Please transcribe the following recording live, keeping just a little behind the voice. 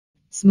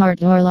Smart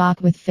door lock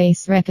with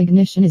face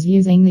recognition is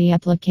using the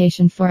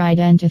application for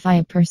identify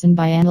a person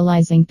by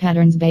analyzing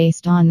patterns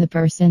based on the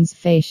person's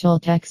facial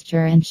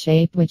texture and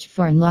shape which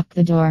for unlock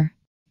the door.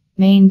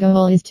 Main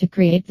goal is to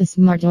create the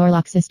smart door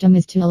lock system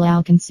is to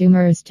allow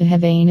consumers to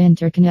have an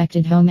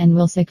interconnected home and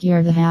will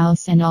secure the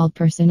house and all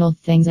personal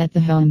things at the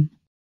home.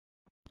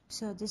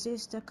 So this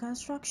is the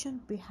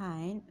construction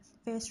behind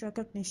face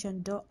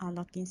recognition door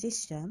unlocking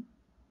system.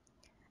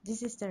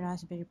 This is the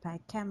Raspberry Pi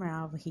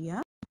camera over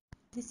here.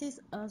 This is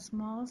a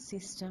small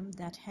system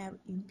that have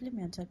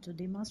implemented to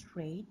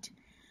demonstrate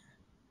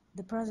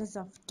the process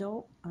of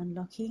door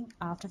unlocking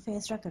after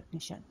face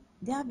recognition.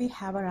 There we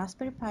have a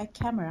Raspberry Pi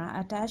camera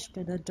attached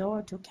to the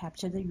door to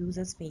capture the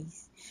user's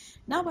face.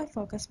 Now I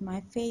focus my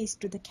face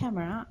to the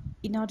camera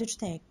in order to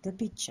take the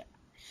picture.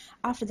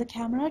 After the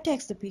camera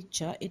takes the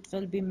picture, it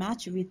will be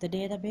matched with the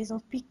database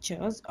of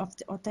pictures of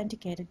the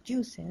authenticated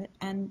user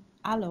and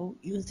allow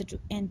user to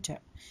enter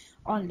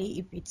only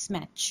if it's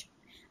matched.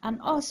 And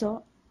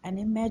also an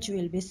image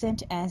will be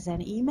sent as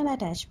an email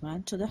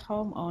attachment to the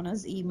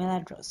homeowner's email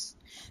address,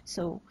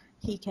 so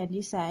he can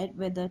decide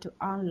whether to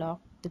unlock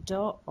the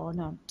door or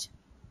not.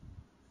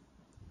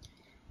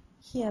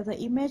 Here the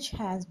image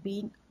has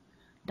been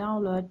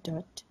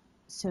downloaded,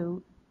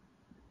 so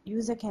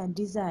user can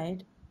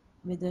decide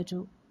whether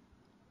to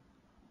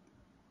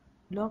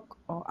lock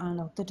or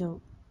unlock the door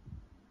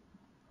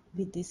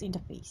with this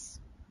interface.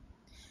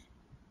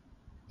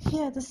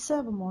 Here the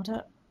servo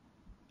motor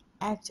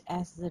acts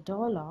as the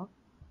door lock.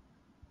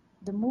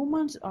 The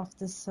movement of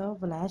the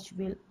servo latch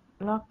will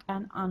lock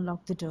and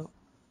unlock the door.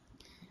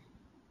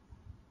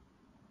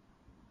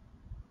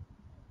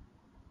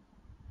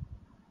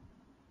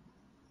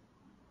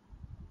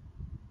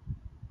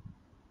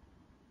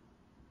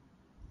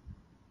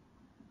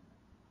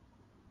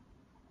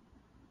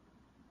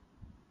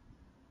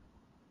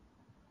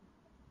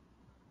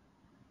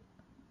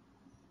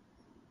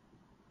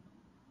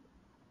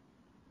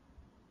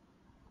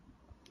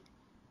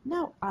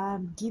 Now I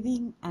am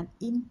giving an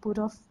input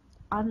of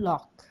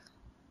unlock.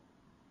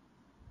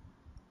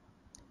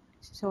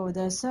 So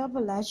the servo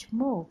latch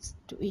moves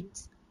to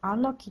its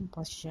unlocking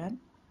position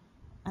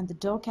and the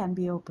door can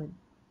be opened.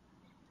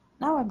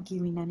 Now I'm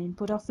giving an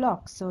input of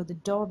lock, so the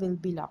door will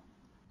be locked.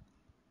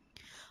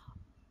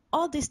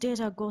 All this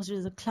data goes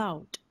to the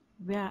cloud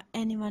where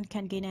anyone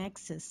can gain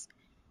access.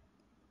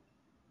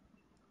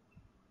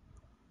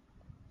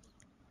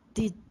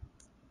 This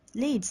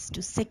leads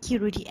to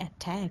security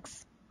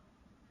attacks.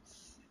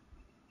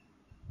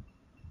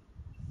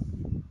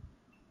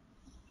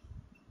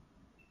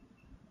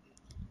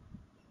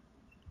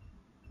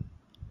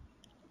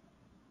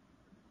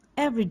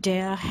 Every day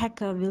a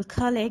hacker will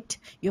collect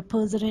your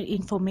personal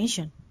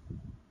information.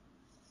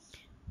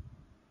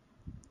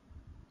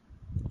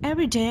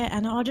 Every day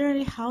an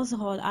ordinary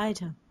household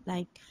item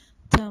like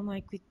thermal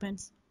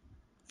equipment,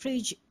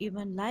 fridge,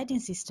 even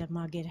lighting system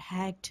are get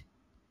hacked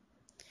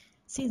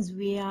since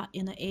we are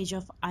in the age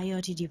of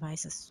IoT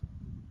devices.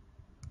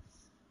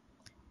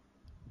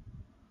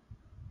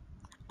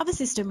 Our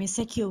system is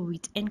secure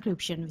with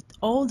encryption with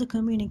all the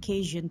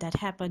communication that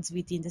happens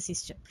within the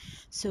system,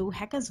 so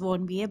hackers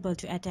won't be able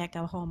to attack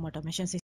our home automation system.